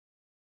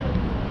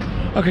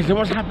Okay, so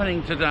what's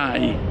happening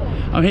today?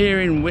 I'm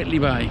here in Whitley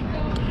Bay.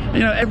 You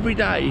know, every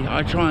day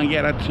I try and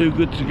get a Too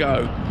Good To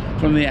Go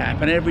from the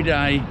app, and every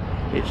day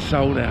it's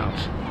sold out.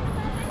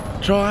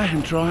 Try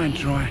and try and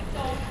try.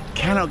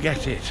 Cannot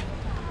get it.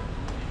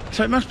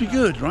 So it must be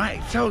good, right?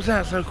 It sells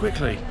out so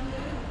quickly.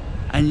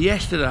 And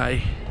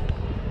yesterday,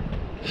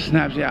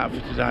 snaps it up for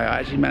today. I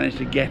actually managed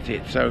to get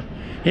it. So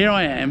here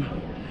I am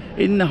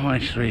in the high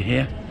street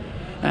here,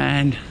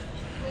 and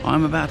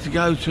I'm about to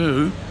go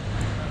to,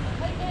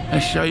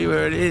 let's show you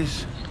where it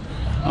is.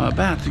 I'm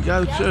about to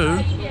go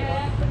to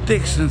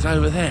Dicksons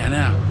over there.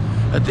 Now,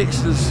 a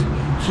Dicksons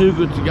Too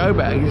Good To Go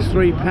bag is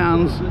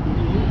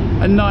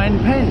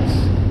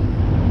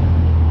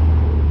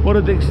 £3.09. What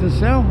do Dicksons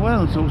sell?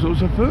 Well, it's all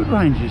sorts of food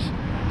ranges.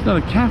 It's not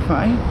a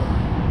cafe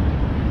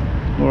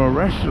or a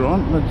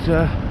restaurant, but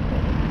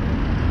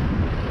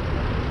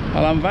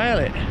I'll unveil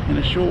it in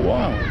a short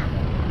while.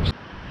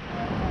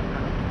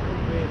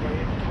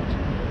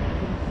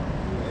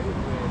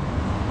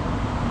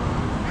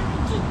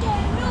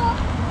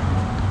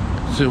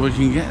 See what we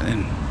can get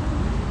then.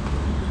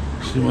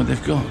 See what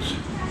they've got.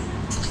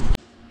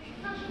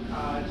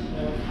 Oh,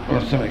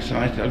 I'm so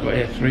excited. I got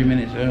here 3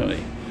 minutes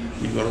early.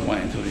 You've got to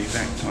wait until the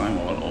exact time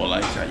or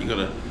later. You've got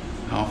a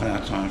half an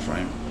hour time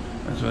frame.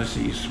 That's why I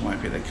see you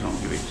swipe it, they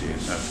can't give it to you.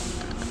 So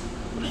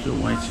we're still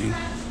waiting.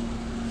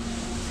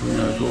 Who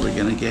knows what we're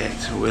going to get.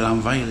 We'll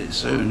unveil it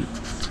soon.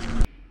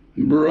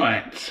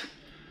 Right.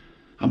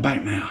 I'm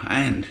back now,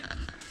 and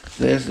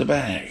there's the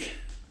bag.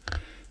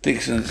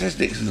 Dicksons, it says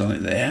Dicksons on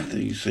it there, do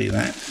you see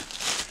that?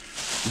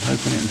 Just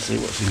open it and see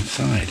what's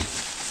inside.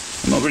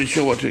 I'm not really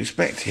sure what to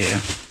expect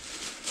here.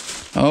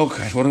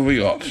 Okay, what have we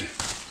got?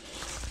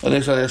 Well,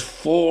 looks like there's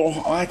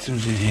 4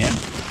 items in here.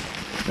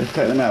 Let's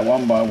take them out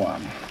one by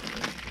one.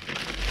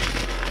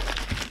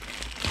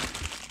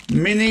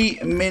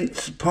 Mini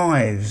mince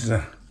pies.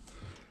 And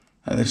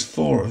there's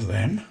 4 of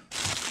them.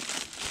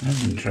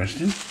 That's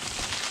interesting.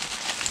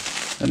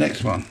 The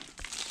next one.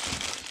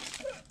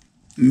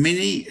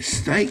 Mini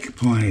steak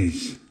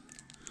pies.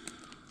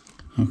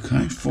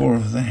 Okay, 4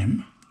 of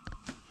them.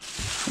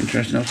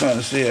 Interesting. I'm starting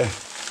to see I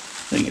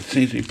think it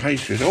seems to be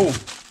pastries. Oh,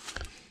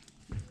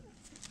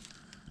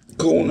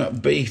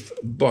 corned beef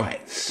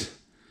bites.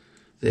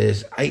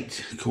 There's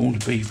 8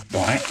 corned beef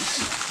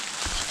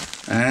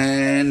bites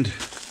and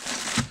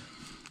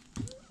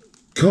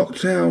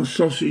cocktail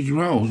sausage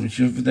rolls, which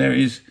there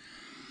is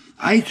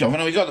 8 of.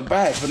 And we got the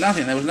bag for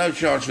nothing. There was no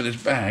charge for this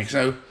bag,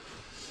 so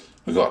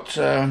we got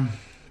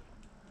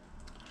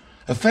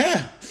a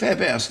fair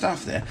bit of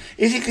stuff there.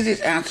 Is it because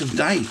it's out of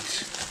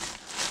date?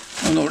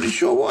 I'm not really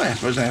sure why. I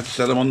suppose they have to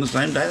sell them on the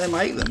same day they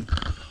make them.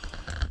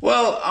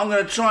 Well, I'm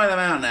going to try them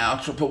out now.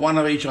 To put one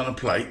of each on a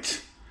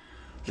plate.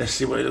 Let's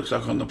see what it looks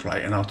like on the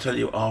plate, and I'll tell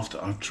you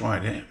after I've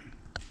tried it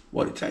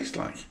what it tastes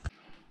like.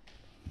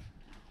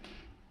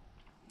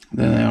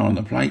 There they are on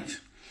the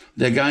plate.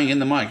 They're going in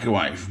the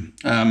microwave.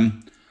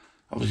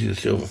 Obviously the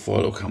silver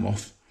foil will come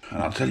off,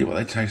 and I'll tell you what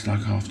they taste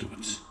like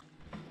afterwards.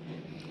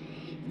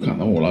 Cut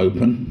them all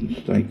open.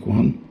 Steak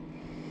one.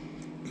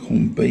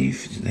 Corned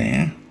beef is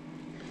there.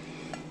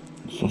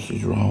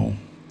 Sausage roll.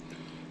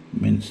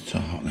 Minced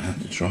tart. I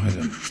have to try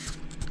them.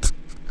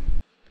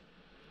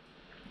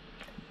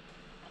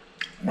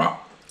 Well,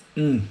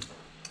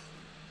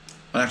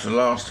 that's the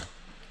last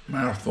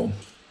mouthful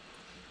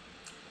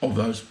of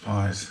those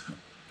pies.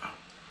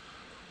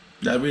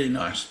 They're really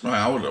nice.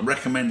 I would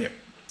recommend it.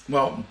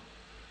 Well,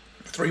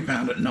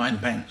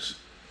 £3.09.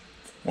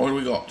 What have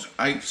we got?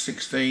 8,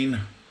 16,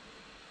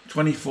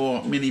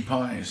 24 mini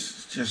pies.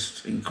 It's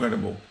just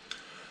incredible.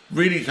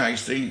 Really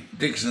tasty.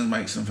 Dicksons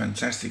makes some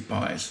fantastic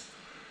pies.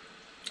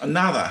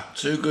 Another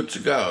Too Good To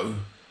Go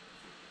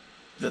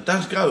that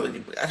does go.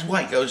 That's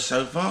why it goes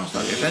so fast,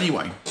 I guess.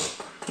 Anyway,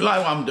 if you like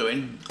what I'm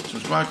doing,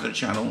 subscribe to the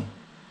channel,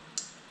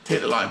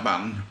 hit the like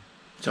button,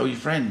 tell your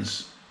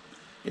friends.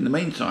 In the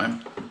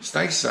meantime,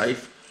 stay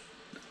safe.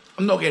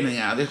 I'm not getting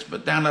anything out of this,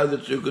 but download the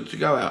Too Good To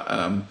Go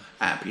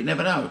app. You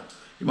never know.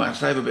 You might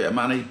save a bit of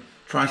money,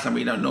 try something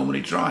you don't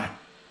normally try.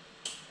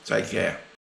 Take care.